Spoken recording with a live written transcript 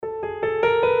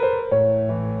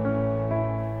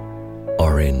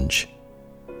orange.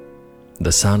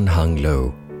 The sun hung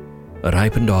low, a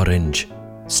ripened orange,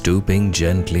 stooping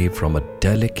gently from a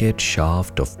delicate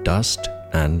shaft of dust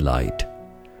and light,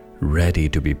 ready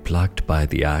to be plucked by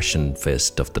the ashen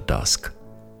fist of the dusk.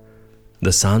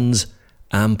 The sun's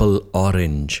ample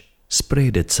orange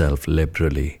sprayed itself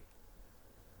liberally,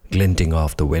 glinting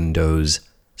off the windows,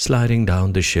 sliding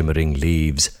down the shimmering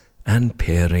leaves, and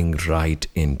peering right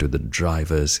into the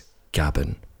driver's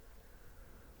cabin.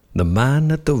 The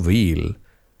man at the wheel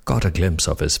caught a glimpse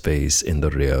of his face in the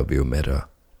rear-view mirror.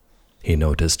 He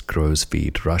noticed crow's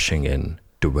feet rushing in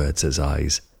towards his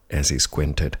eyes as he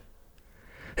squinted.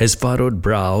 His furrowed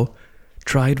brow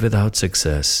tried without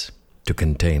success to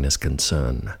contain his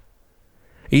concern.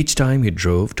 Each time he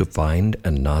drove to find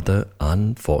another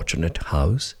unfortunate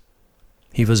house,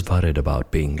 he was worried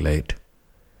about being late.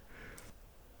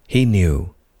 He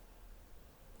knew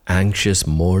anxious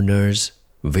mourners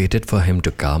waited for him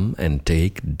to come and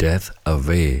take death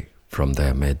away from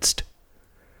their midst.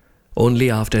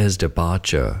 Only after his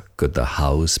departure could the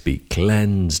house be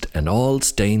cleansed and all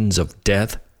stains of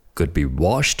death could be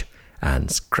washed and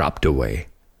scrubbed away.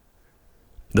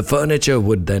 The furniture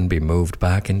would then be moved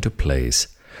back into place.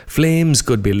 Flames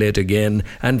could be lit again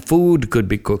and food could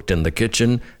be cooked in the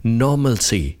kitchen.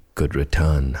 Normalcy could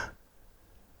return.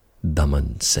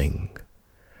 Daman Singh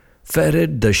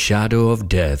ferried the shadow of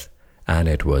death, and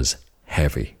it was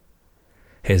heavy.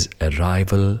 His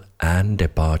arrival and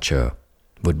departure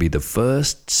would be the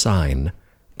first sign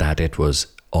that it was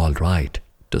all right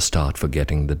to start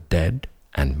forgetting the dead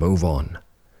and move on.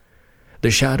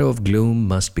 The shadow of gloom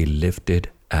must be lifted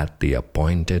at the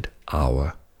appointed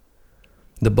hour.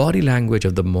 The body language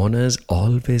of the mourners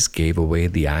always gave away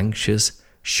the anxious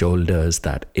shoulders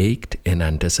that ached in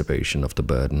anticipation of the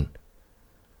burden.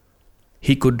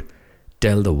 He could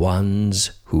tell the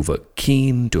ones who were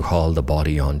keen to haul the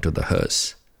body onto the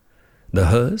hearse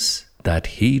that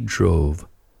he drove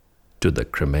to the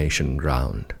cremation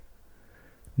ground.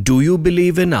 "Do you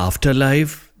believe in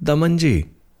afterlife, Damanji?"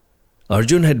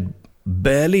 Arjun had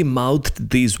barely mouthed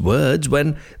these words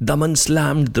when Daman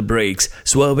slammed the brakes,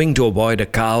 swerving to avoid a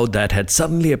cow that had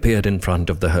suddenly appeared in front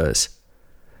of the hearse.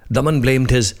 Daman blamed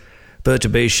his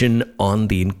perturbation on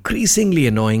the increasingly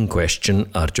annoying question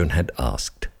Arjun had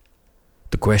asked.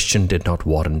 The question did not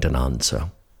warrant an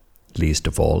answer, least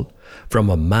of all from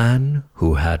a man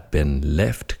who had been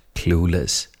left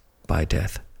clueless by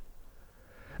death.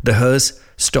 The hearse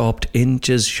stopped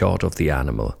inches short of the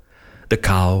animal. The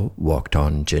cow walked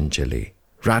on gingerly,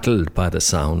 rattled by the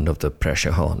sound of the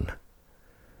pressure horn.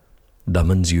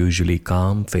 Daman's usually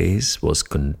calm face was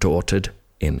contorted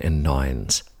in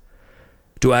annoyance.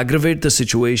 To aggravate the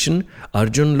situation,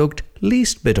 Arjun looked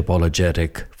least bit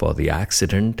apologetic for the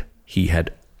accident he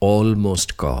had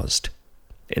almost caused.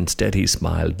 Instead, he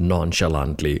smiled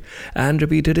nonchalantly and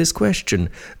repeated his question.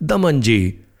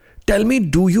 "Damanji, tell me,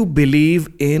 do you believe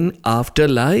in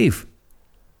afterlife?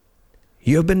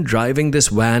 You have been driving this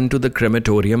van to the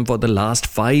crematorium for the last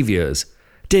 5 years,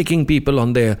 taking people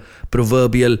on their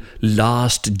proverbial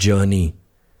last journey.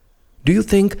 Do you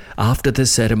think after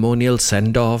this ceremonial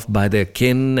send-off by their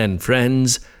kin and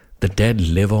friends, the dead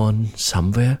live on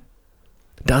somewhere?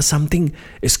 Does something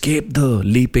escape the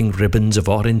leaping ribbons of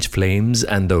orange flames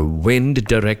and the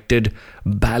wind-directed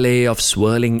ballet of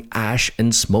swirling ash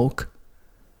and smoke?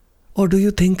 Or do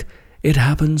you think it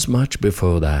happens much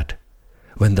before that,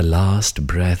 when the last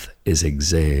breath is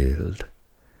exhaled?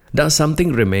 Does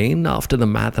something remain after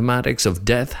the mathematics of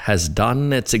death has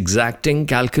done its exacting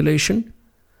calculation?"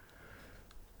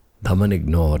 Daman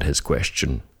ignored his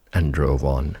question and drove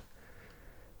on.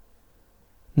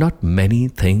 Not many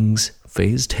things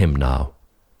fazed him now.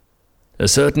 A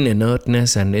certain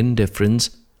inertness and indifference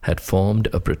had formed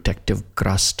a protective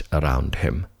crust around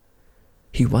him.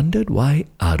 He wondered why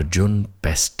Arjun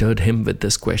pestered him with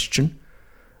this question.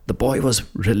 The boy was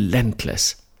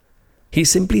relentless. He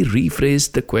simply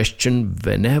rephrased the question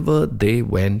whenever they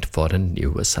went for a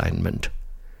new assignment.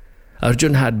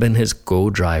 Arjun had been his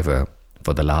co-driver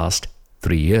for the last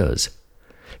 3 years.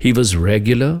 He was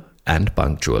regular and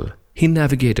punctual. He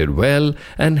navigated well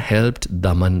and helped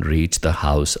Daman reach the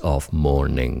house of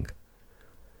mourning.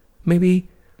 Maybe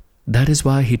that is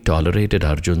why he tolerated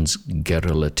Arjun's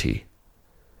garrulity.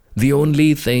 The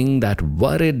only thing that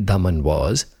worried Daman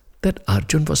was that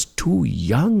Arjun was too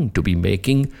young to be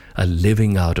making a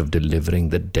living out of delivering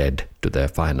the dead to their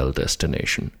final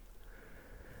destination.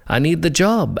 "I need the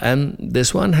job, and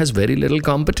this one has very little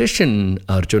competition,"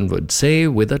 Arjun would say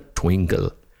with a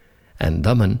twinkle, and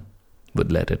Daman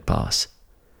would let it pass.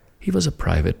 He was a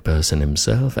private person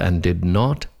himself and did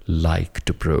not like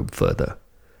to probe further.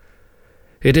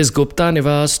 It is Gupta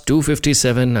Nivas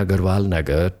 257 Agarwal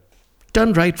Nagar.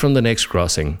 Turn right from the next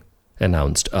crossing,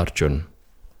 announced Arjun.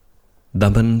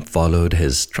 Daman followed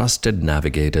his trusted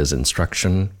navigator's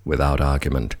instruction without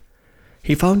argument.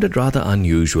 He found it rather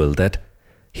unusual that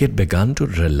he had begun to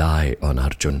rely on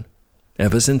Arjun.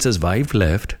 Ever since his wife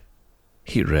left,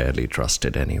 he rarely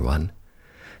trusted anyone.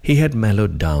 He had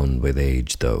mellowed down with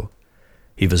age, though.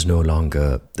 He was no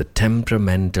longer the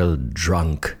temperamental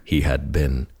drunk he had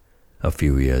been a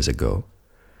few years ago.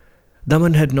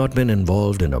 Daman had not been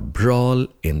involved in a brawl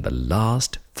in the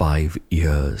last 5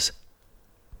 years.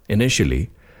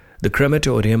 Initially, the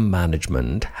crematorium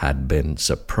management had been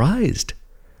surprised,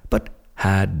 but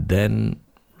had then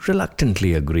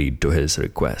reluctantly agreed to his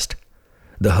request.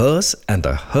 The hearse and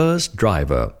the hearse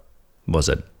driver was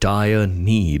a dire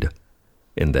need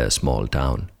in their small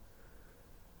town.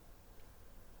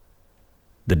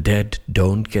 The dead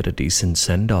don't get a decent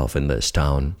send-off in this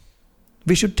town.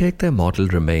 We should take their mortal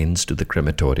remains to the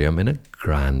crematorium in a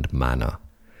grand manner.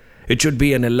 It should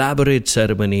be an elaborate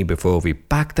ceremony before we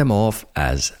pack them off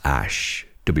as ash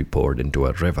to be poured into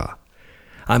a river.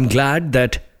 I'm glad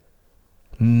that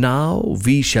now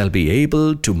we shall be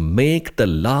able to make the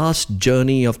last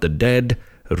journey of the dead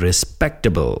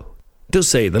respectable, to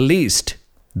say the least.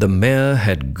 The mayor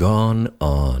had gone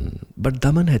on, but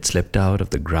Daman had slipped out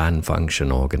of the grand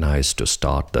function organized to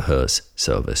start the hearse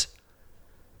service.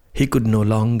 He could no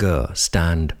longer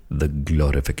stand the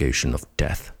glorification of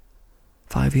death.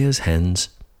 5 years hence,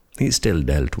 he still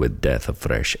dealt with death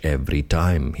afresh every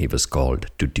time he was called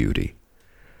to duty.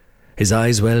 His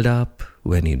eyes welled up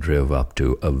when he drove up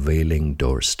to a wailing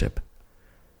doorstep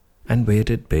and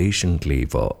waited patiently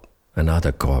for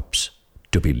another corpse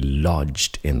to be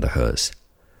lodged in the hearse.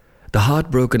 The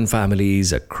heartbroken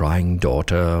families, a crying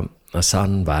daughter, a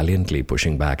son valiantly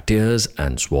pushing back tears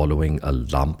and swallowing a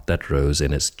lump that rose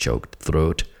in his choked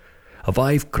throat, a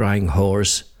wife crying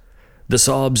hoarse, the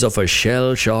sobs of a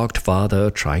shell-shocked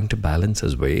father trying to balance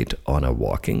his weight on a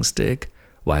walking stick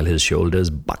while his shoulders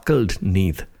buckled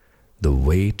neath the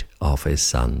weight of his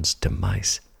son's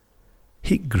demise.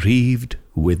 He grieved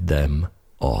with them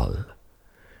all.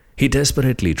 He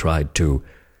desperately tried to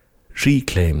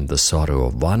reclaim the sorrow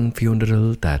of one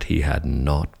funeral that he had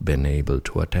not been able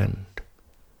to attend.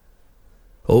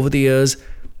 Over the years,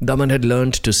 Daman had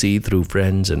learned to see through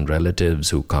friends and relatives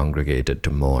who congregated to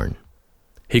mourn.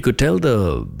 He could tell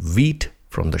the wheat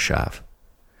from the chaff.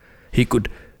 He could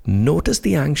notice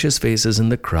the anxious faces in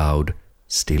the crowd,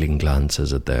 stealing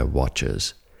glances at their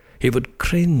watches. He would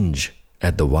cringe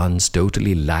at the ones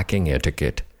totally lacking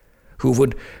etiquette, who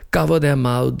would cover their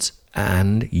mouths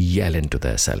and yell into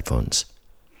their cell phones.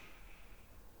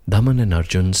 Daman and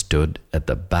Arjun stood at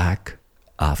the back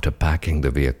after packing the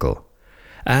vehicle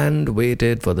and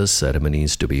waited for the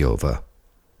ceremonies to be over.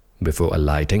 Before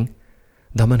alighting,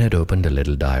 Daman had opened a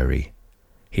little diary.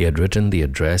 He had written the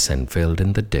address and filled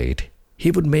in the date.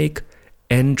 He would make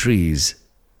entries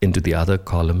into the other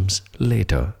columns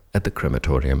later at the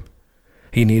crematorium.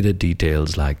 He needed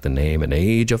details like the name and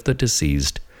age of the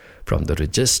deceased from the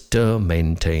register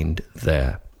maintained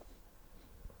there.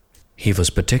 He was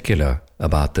particular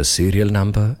about the serial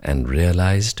number and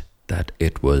realized that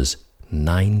it was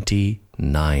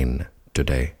 99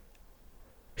 today.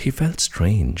 He felt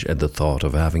strange at the thought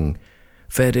of having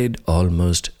ferried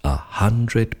almost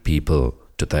 100 people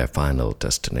to their final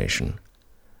destination.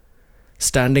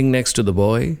 Standing next to the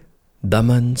boy,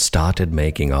 Daman started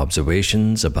making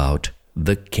observations about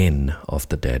the kin of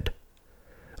the dead.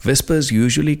 Whispers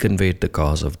usually conveyed the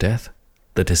cause of death,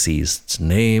 the deceased's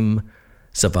name,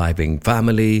 surviving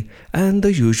family, and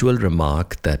the usual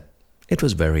remark that it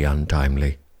was very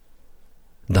untimely.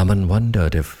 Daman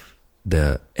wondered if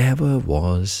there ever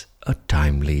was a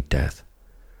timely death.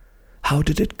 How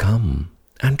did it come,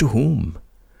 and to whom?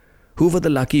 Who were the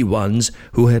lucky ones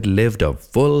who had lived a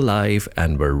full life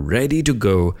and were ready to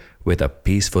go with a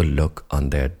peaceful look on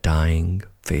their dying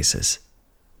faces?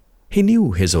 He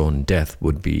knew his own death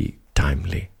would be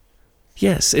timely.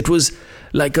 Yes, it was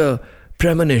like a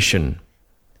premonition.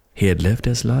 He had lived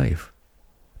his life.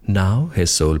 Now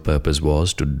his sole purpose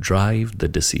was to drive the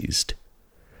deceased.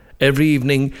 Every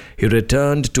evening he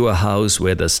returned to a house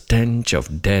where the stench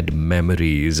of dead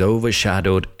memories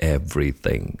overshadowed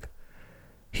everything.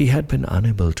 He had been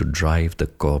unable to drive the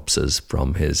corpses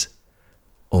from his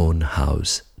own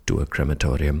house to a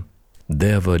crematorium.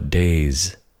 There were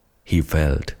days he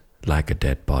felt like a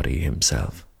dead body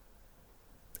himself,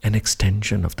 an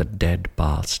extension of the dead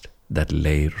past that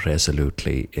lay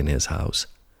resolutely in his house.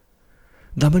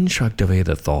 Daman shrugged away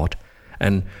the thought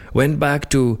and went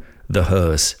back to the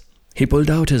hearse. He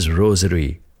pulled out his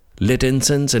rosary, lit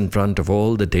incense in front of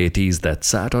all the deities that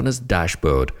sat on his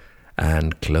dashboard,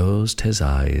 and closed his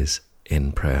eyes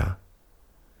in prayer.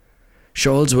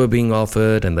 Shawls were being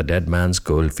offered, and the dead man's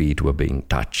cold feet were being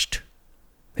touched.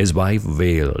 His wife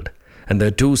wailed, and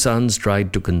their 2 sons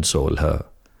tried to console her.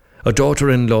 A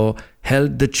daughter-in-law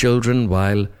held the children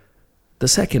while the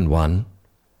second one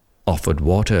offered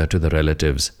water to the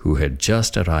relatives who had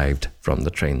just arrived from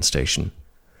the train station.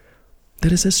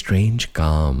 There is a strange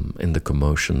calm in the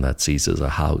commotion that seizes a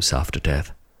house after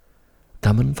death.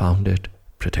 Daman found it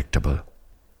predictable.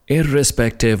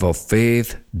 Irrespective of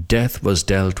faith, death was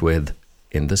dealt with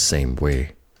in the same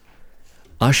way,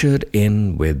 ushered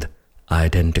in with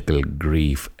identical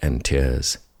grief and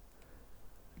tears.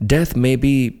 Death may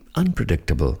be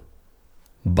unpredictable,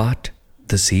 but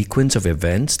the sequence of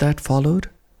events that followed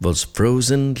was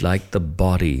frozen like the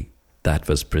body that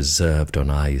was preserved on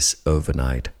ice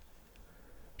overnight.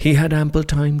 He had ample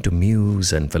time to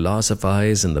muse and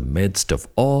philosophize in the midst of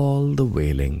all the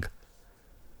wailing.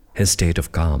 His state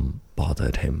of calm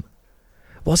bothered him.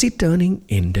 Was he turning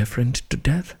indifferent to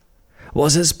death?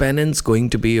 Was his penance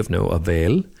going to be of no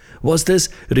avail? Was this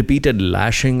repeated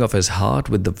lashing of his heart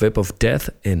with the whip of death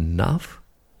enough?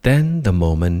 Then the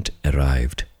moment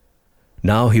arrived.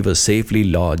 Now he was safely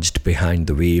lodged behind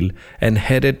the wheel and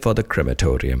headed for the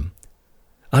crematorium.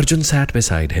 Arjun sat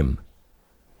beside him.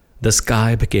 The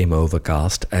sky became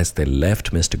overcast as they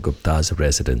left Mr. Gupta's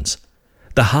residence.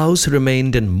 The house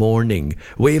remained in mourning,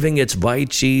 waving its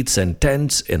white sheets and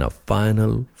tents in a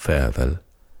final farewell.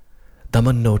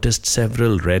 Daman noticed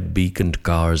several red-beaconed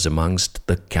cars amongst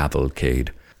the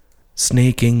cavalcade,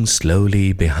 snaking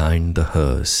slowly behind the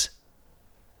hearse.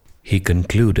 He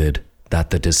concluded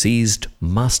that the deceased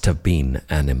must have been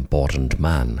an important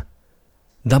man.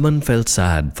 Daman felt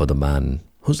sad for the man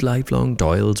whose lifelong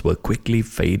toils were quickly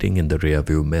fading in the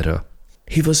rearview mirror.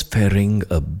 He was ferrying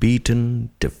a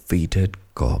beaten, defeated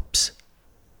corpse,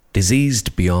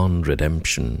 diseased beyond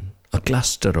redemption, a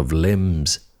cluster of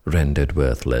limbs rendered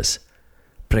worthless,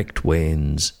 pricked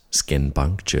veins, skin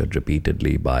punctured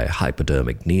repeatedly by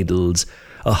hypodermic needles,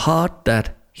 a heart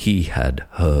that he had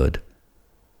heard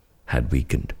had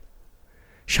weakened,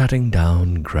 shutting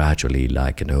down gradually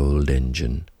like an old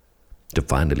engine, to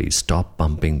finally stop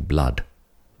pumping blood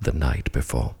the night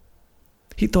before.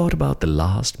 He thought about the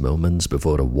last moments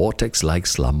before a vortex-like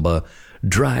slumber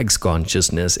drags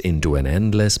consciousness into an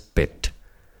endless pit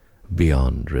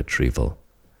beyond retrieval.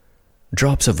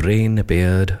 Drops of rain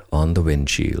appeared on the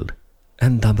windshield,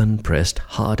 and Daman pressed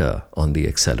harder on the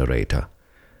accelerator.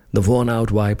 The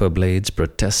worn-out wiper blades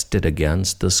protested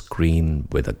against the screen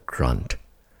with a grunt.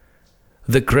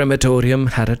 The crematorium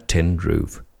had a tin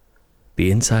roof, the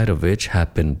inside of which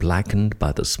had been blackened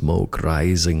by the smoke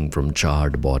rising from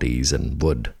charred bodies and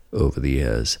wood over the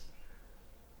years.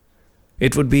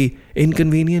 It would be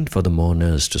inconvenient for the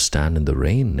mourners to stand in the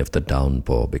rain if the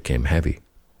downpour became heavy.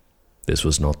 This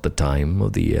was not the time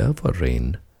of the year for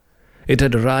rain. It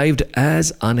had arrived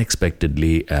as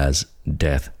unexpectedly as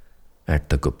death at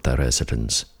the Gupta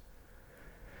residence.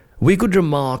 We could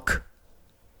remark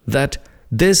that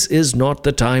this is not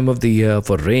the time of the year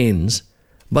for rains,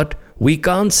 but we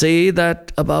can't say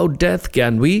that about death,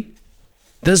 can we?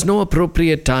 There's no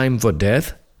appropriate time for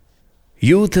death.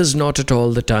 Youth is not at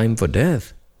all the time for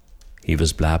death. He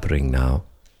was blabbering now,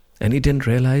 and he didn't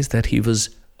realize that he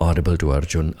was audible to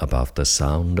Arjun above the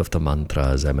sound of the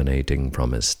mantras emanating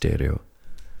from his stereo.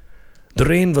 The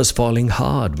rain was falling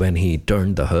hard when he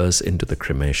turned the hearse into the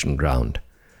cremation ground,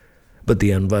 but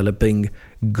the enveloping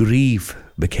grief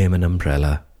became an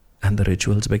umbrella, and the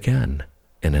rituals began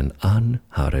in an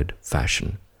unhurried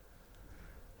fashion.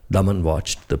 Daman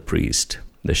watched the priest,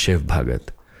 the Shiv Bhagat,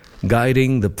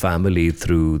 guiding the family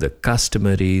through the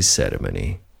customary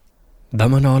ceremony.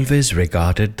 Daman always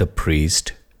regarded the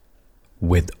priest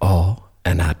with awe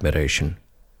and admiration.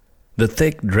 The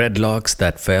thick dreadlocks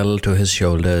that fell to his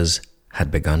shoulders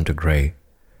had begun to grey.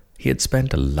 He had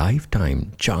spent a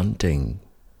lifetime chanting,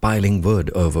 piling wood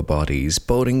over bodies,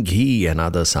 pouring ghee and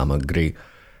other samagri,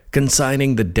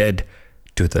 consigning the dead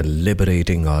to the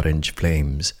liberating orange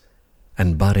flames,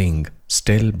 and burying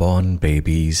stillborn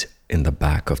babies in the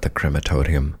back of the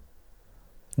crematorium.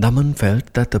 Daman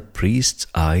felt that the priest's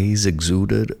eyes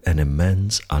exuded an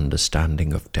immense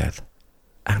understanding of death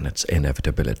and its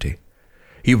inevitability.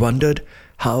 He wondered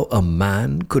how a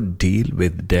man could deal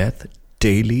with death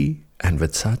daily and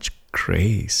with such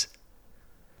grace.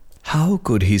 How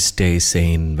could he stay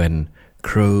sane when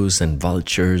crows and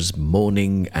vultures,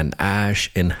 moaning and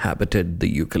ash inhabited the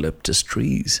eucalyptus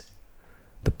trees?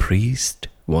 The priest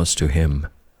was to him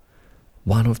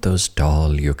one of those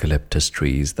tall eucalyptus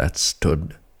trees that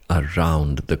stood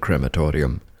around the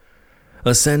crematorium,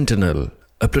 a sentinel,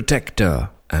 a protector,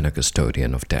 and a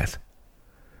custodian of death.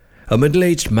 A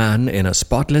middle-aged man in a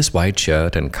spotless white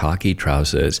shirt and khaki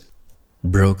trousers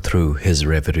broke through his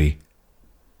reverie.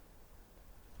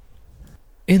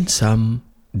 In some,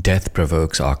 death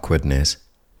provokes awkwardness,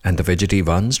 and the fidgety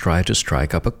ones try to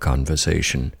strike up a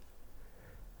conversation.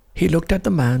 He looked at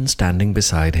the man standing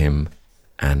beside him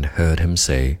and heard him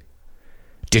say,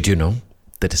 "Did you know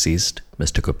the deceased,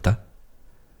 Mr. Gupta?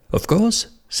 Of course,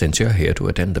 since you're here to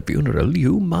attend the funeral,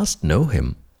 you must know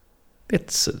him.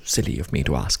 It's silly of me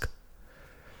to ask."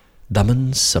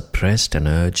 Daman suppressed an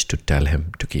urge to tell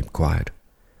him to keep quiet.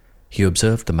 He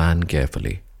observed the man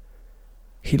carefully.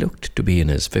 He looked to be in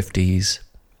his 50s.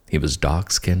 He was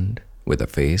dark-skinned, with a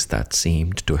face that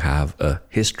seemed to have a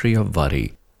history of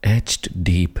worry etched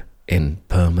deep in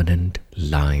permanent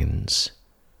lines.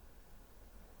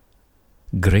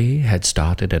 Grey had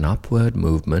started an upward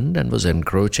movement and was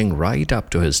encroaching right up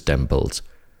to his temples.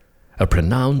 A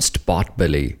pronounced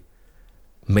pot-belly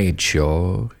made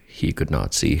sure he could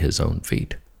not see his own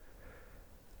feet.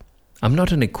 "I'm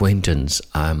not an acquaintance,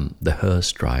 I'm the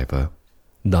hearse driver."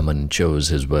 Daman chose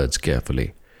his words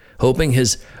carefully, hoping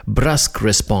his brusque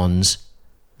response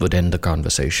would end the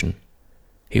conversation.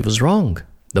 He was wrong.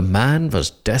 The man was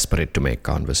desperate to make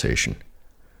conversation.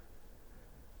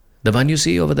 "The one you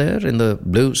see over there in the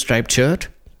blue striped shirt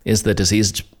is the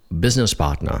deceased's business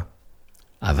partner.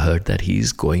 I've heard that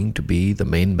he's going to be the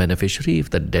main beneficiary if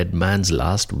the dead man's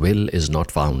last will is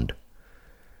not found."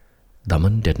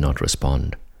 Daman did not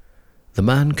respond. The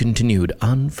man continued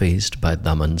unfazed by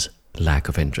Daman's lack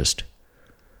of interest.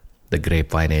 "The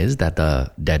grapevine is that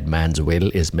the dead man's will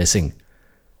is missing,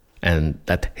 and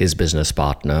that his business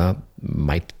partner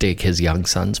might take his young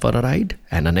sons for a ride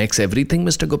and annex everything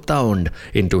Mr. Gupta owned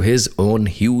into his own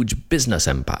huge business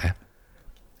empire.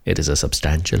 It is a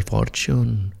substantial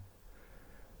fortune.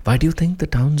 Why do you think the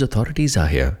town's authorities are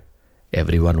here?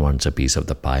 Everyone wants a piece of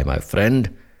the pie, my friend.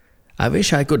 I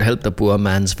wish I could help the poor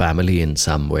man's family in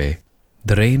some way."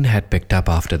 The rain had picked up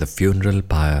after the funeral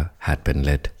pyre had been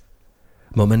lit.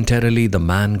 Momentarily, the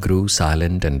man grew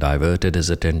silent and diverted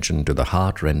his attention to the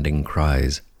heart-rending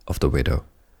cries of the widow.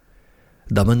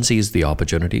 Daman seized the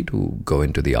opportunity to go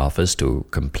into the office to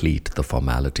complete the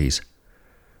formalities.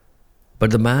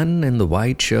 But the man in the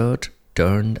white shirt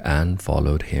turned and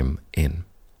followed him in.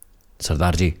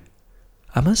 "Sardarji,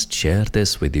 I must share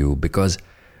this with you because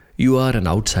you are an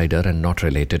outsider and not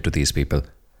related to these people.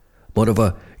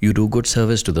 Moreover, you do good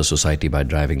service to the society by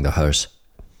driving the hearse."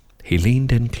 He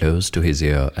leaned in close to his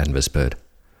ear and whispered,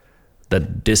 "The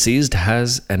deceased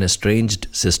has an estranged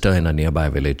sister in a nearby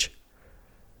village.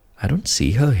 I don't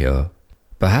see her here.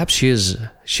 Perhaps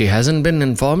she hasn't been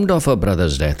informed of her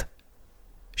brother's death.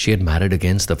 She had married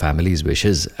against the family's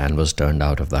wishes and was turned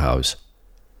out of the house."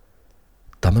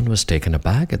 Daman was taken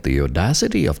aback at the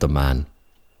audacity of the man.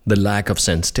 The lack of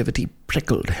sensitivity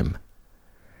prickled him.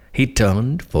 He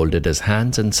turned, folded his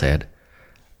hands and said,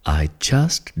 "I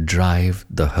just drive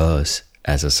the hearse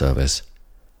as a service.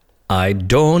 I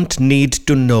don't need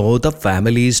to know the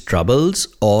family's troubles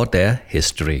or their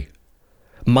history.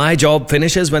 My job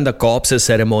finishes when the corpse is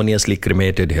ceremoniously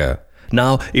cremated here.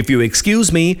 Now, if you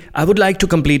excuse me, I would like to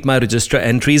complete my register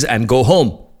entries and go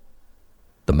home."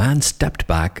 The man stepped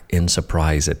back in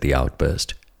surprise at the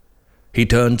outburst. He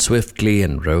turned swiftly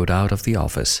and rode out of the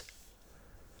office.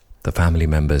 The family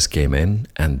members came in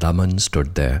and Daman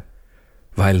stood there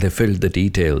while they filled the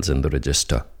details in the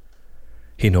register.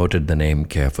 He noted the name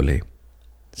carefully.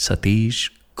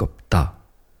 Satish Gupta.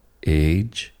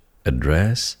 Age,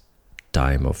 address,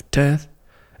 time of death,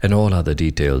 and all other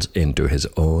details into his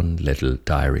own little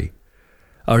diary.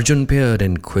 Arjun peered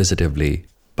inquisitively,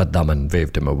 but Daman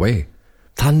waved him away.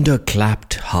 Thunder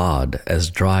clapped hard as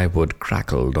dry wood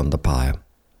crackled on the pyre.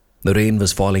 The rain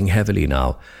was falling heavily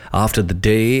now. After the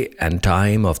day and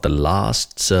time of the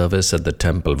last service at the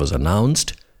temple was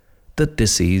announced, the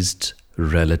deceased's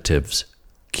relatives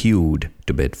queued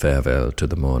to bid farewell to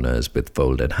the mourners with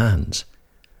folded hands.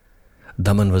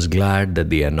 Daman was glad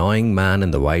that the annoying man in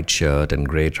the white shirt and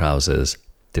grey trousers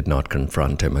did not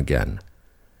confront him again.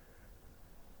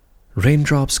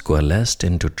 Raindrops coalesced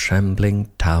into trembling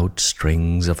taut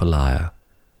strings of a lyre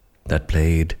that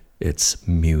played its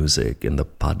music in the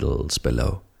puddles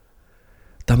below.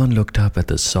 Daman looked up at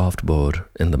the soft board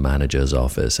in the manager's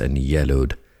office and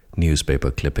yellowed newspaper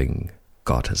clipping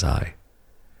caught his eye.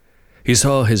 He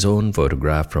saw his own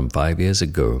photograph from 5 years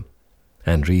ago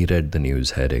and reread the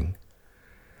news heading.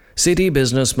 City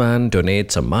businessman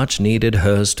donates a much-needed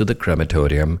hearse to the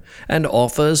crematorium and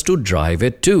offers to drive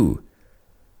it too.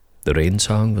 The rain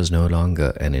song was no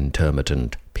longer an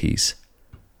intermittent piece.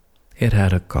 It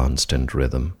had a constant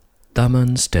rhythm,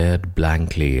 Daman stared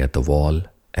blankly at the wall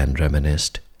and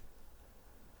reminisced.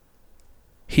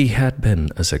 He had been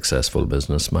a successful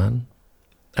businessman,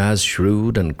 as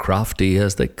shrewd and crafty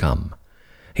as they come.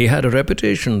 He had a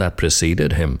reputation that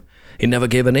preceded him. He never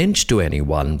gave an inch to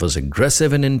anyone, was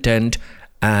aggressive in intent,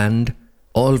 and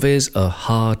always a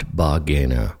hard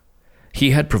bargainer.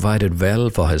 He had provided well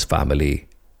for his family,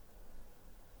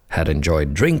 had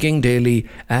enjoyed drinking daily,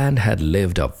 and had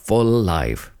lived a full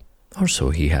life, or so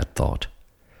he had thought.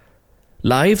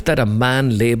 Life that a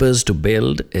man labors to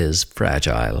build is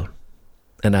fragile,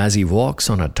 and as he walks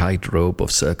on a tightrope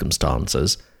of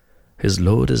circumstances, his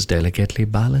load is delicately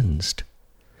balanced.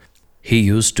 He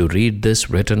used to read this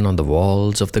written on the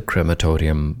walls of the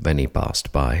crematorium when he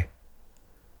passed by,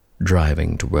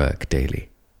 driving to work daily.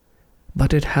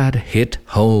 But it had hit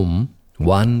home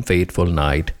one fateful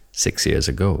night 6 years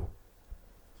ago.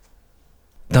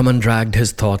 Daman dragged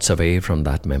his thoughts away from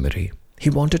that memory. He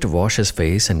wanted to wash his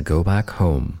face and go back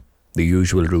home. The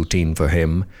usual routine for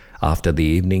him after the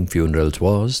evening funerals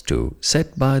was to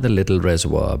sit by the little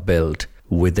reservoir built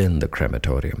within the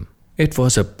crematorium. It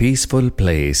was a peaceful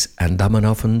place, and Daman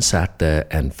often sat there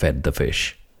and fed the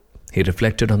fish. He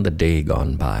reflected on the day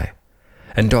gone by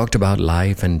and talked about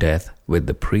life and death with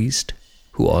the priest,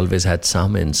 who always had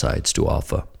some insights to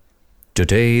offer.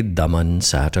 Today, Daman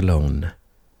sat alone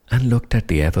and looked at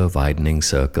the ever-widening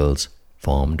circles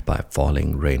formed by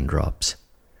falling raindrops.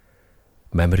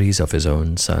 Memories of his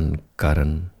own son,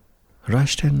 Karan,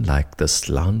 rushed in like the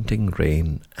slanting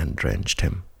rain and drenched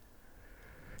him.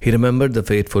 He remembered the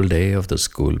fateful day of the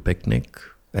school picnic.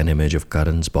 An image of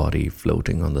Karan's body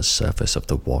floating on the surface of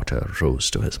the water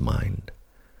rose to his mind.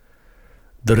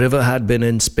 The river had been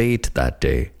in spate that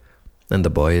day, and the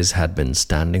boys had been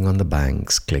standing on the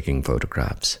banks clicking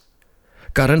photographs.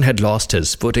 Karan had lost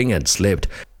his footing and slipped.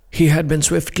 He had been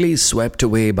swiftly swept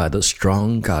away by the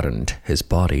strong current. His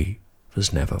body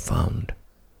was never found.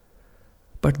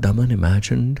 But Daman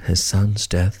imagined his son's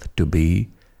death to be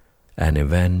an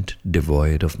event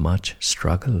devoid of much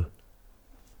struggle.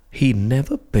 He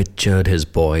never pictured his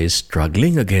boy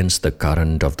struggling against the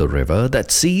current of the river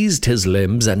that seized his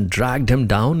limbs and dragged him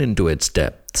down into its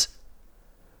depths.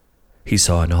 He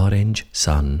saw an orange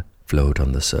sun float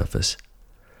on the surface,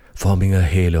 forming a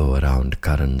halo around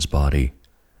Karan's body.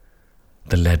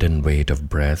 The leaden weight of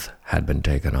breath had been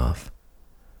taken off,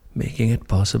 making it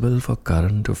possible for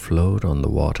Karan to float on the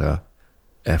water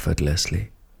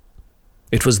effortlessly.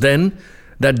 It was then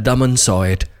that Daman saw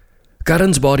it,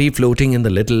 Karan's body floating in the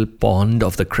little pond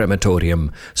of the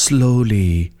crematorium,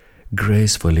 slowly,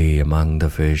 gracefully among the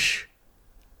fish,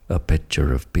 a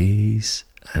picture of peace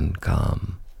and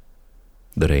calm.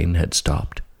 The rain had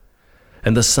stopped,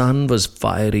 and the sun was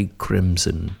fiery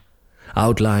crimson,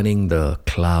 outlining the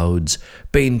clouds,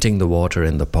 painting the water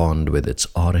in the pond with its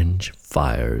orange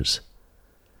fires.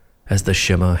 As the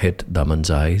shimmer hit Daman's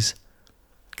eyes,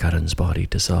 Karan's body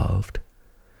dissolved,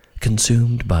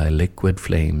 consumed by liquid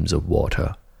flames of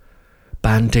water.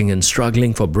 Panting and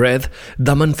struggling for breath,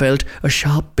 Daman felt a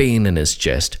sharp pain in his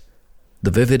chest. The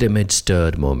vivid image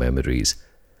stirred more memories.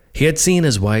 He had seen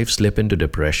his wife slip into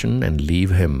depression and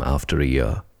leave him after a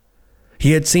year.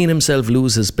 He had seen himself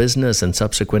lose his business and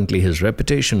subsequently his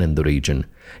reputation in the region.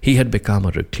 He had become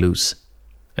a recluse.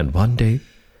 And one day,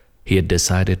 he had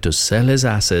decided to sell his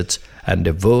assets and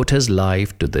devote his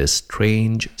life to this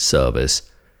strange service.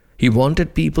 He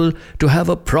wanted people to have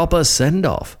a proper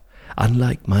send-off,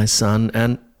 unlike my son,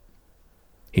 and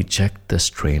he checked this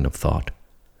train of thought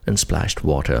and splashed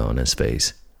water on his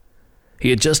face.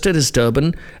 He adjusted his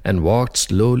turban and walked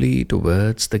slowly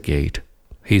towards the gate.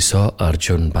 He saw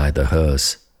Arjun by the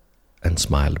hearse and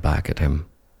smiled back at him.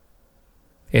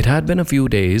 It had been a few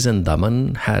days, and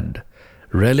Daman had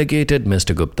relegated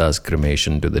Mr. Gupta's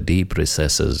cremation to the deep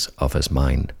recesses of his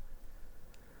mind.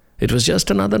 It was just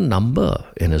another number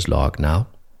in his log now,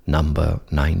 number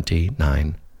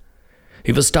 99.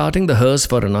 He was starting the hearse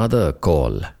for another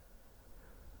call.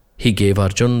 He gave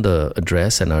Arjun the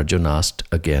address, and Arjun asked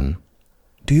again,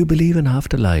 "Do you believe in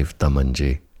afterlife,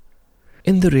 Damanji?"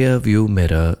 In the rear view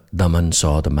mirror, Daman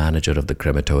saw the manager of the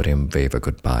crematorium wave a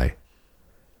goodbye.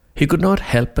 He could not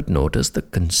help but notice the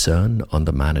concern on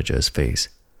the manager's face.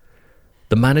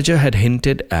 The manager had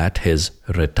hinted at his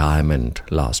retirement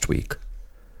last week.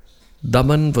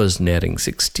 Daman was nearing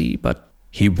 60, but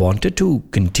he wanted to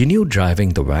continue driving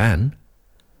the van.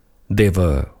 They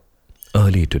were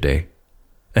early today,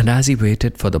 and as he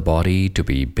waited for the body to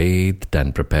be bathed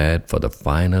and prepared for the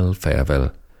final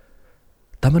farewell,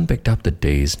 Daman picked up the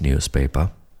day's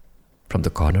newspaper. From the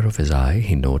corner of his eye,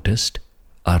 he noticed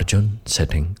Arjun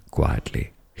sitting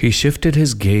quietly. He shifted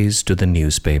his gaze to the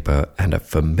newspaper and a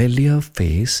familiar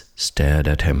face stared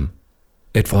at him.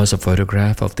 It was a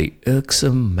photograph of the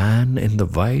irksome man in the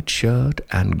white shirt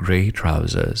and grey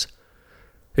trousers.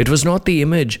 It was not the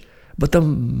image, but the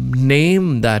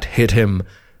name that hit him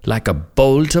like a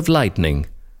bolt of lightning.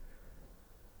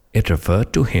 It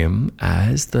referred to him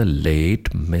as the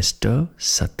late Mr.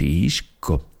 Satish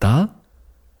Gupta.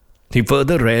 He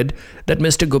further read that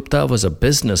Mr. Gupta was a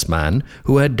businessman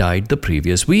who had died the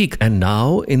previous week, and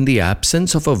now, in the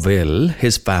absence of a will,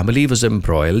 his family was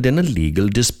embroiled in a legal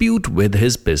dispute with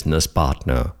his business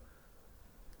partner.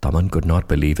 Daman could not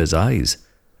believe his eyes.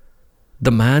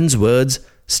 The man's words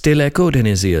still echoed in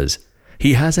his ears.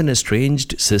 He has an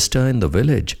estranged sister in the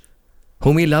village,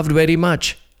 whom he loved very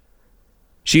much.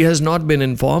 She has not been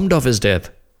informed of his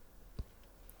death.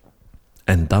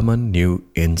 And Daman knew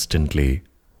instantly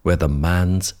where the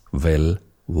man's will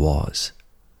was.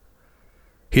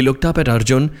 He looked up at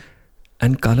Arjun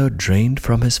and colour drained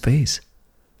from his face.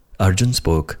 Arjun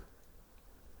spoke.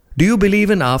 "Do you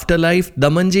believe in afterlife,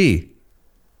 Damanji?"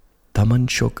 Daman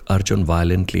shook Arjun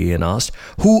violently and asked,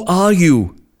 "Who are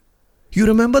you? You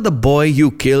remember the boy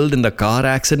you killed in the car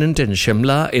accident in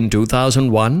Shimla in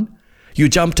 2001? You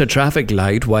jumped a traffic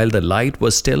light while the light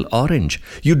was still orange.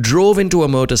 You drove into a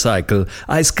motorcycle.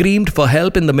 I screamed for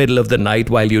help in the middle of the night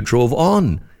while you drove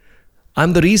on.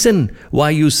 I'm the reason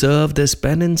why you serve this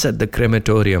penance at the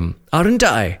crematorium, aren't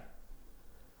I?"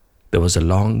 There was a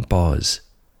long pause.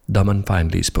 Daman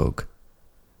finally spoke.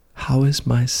 "How is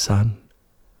my son?"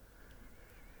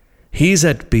 "He's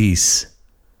at peace."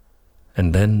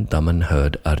 And then Daman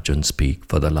heard Arjun speak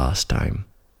for the last time.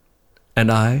 "And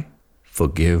I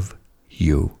forgive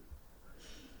you."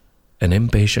 An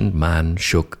impatient man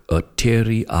shook a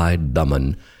teary-eyed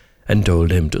Daman and told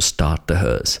him to start the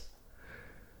hearse.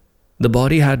 The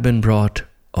body had been brought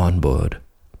on board.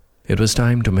 It was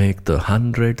time to make the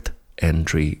 100th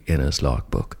entry in his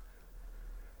logbook.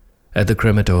 At the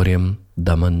crematorium,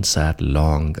 Daman sat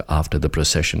long after the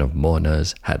procession of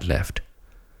mourners had left.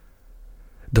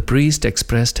 The priest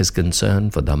expressed his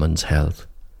concern for Daman's health.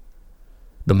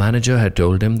 The manager had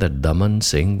told him that Daman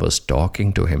Singh was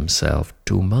talking to himself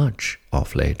too much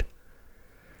of late.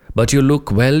 "But you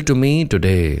look well to me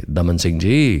today, Daman Singh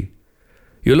ji.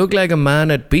 You look like a man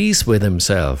at peace with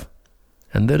himself.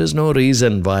 And there is no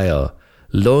reason why a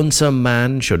lonesome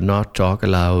man should not talk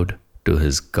aloud to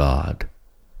his God."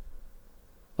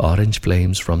 Orange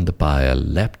flames from the pyre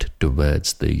leapt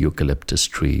towards the eucalyptus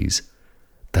trees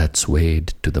that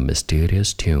swayed to the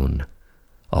mysterious tune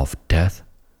of death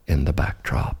in the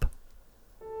backdrop.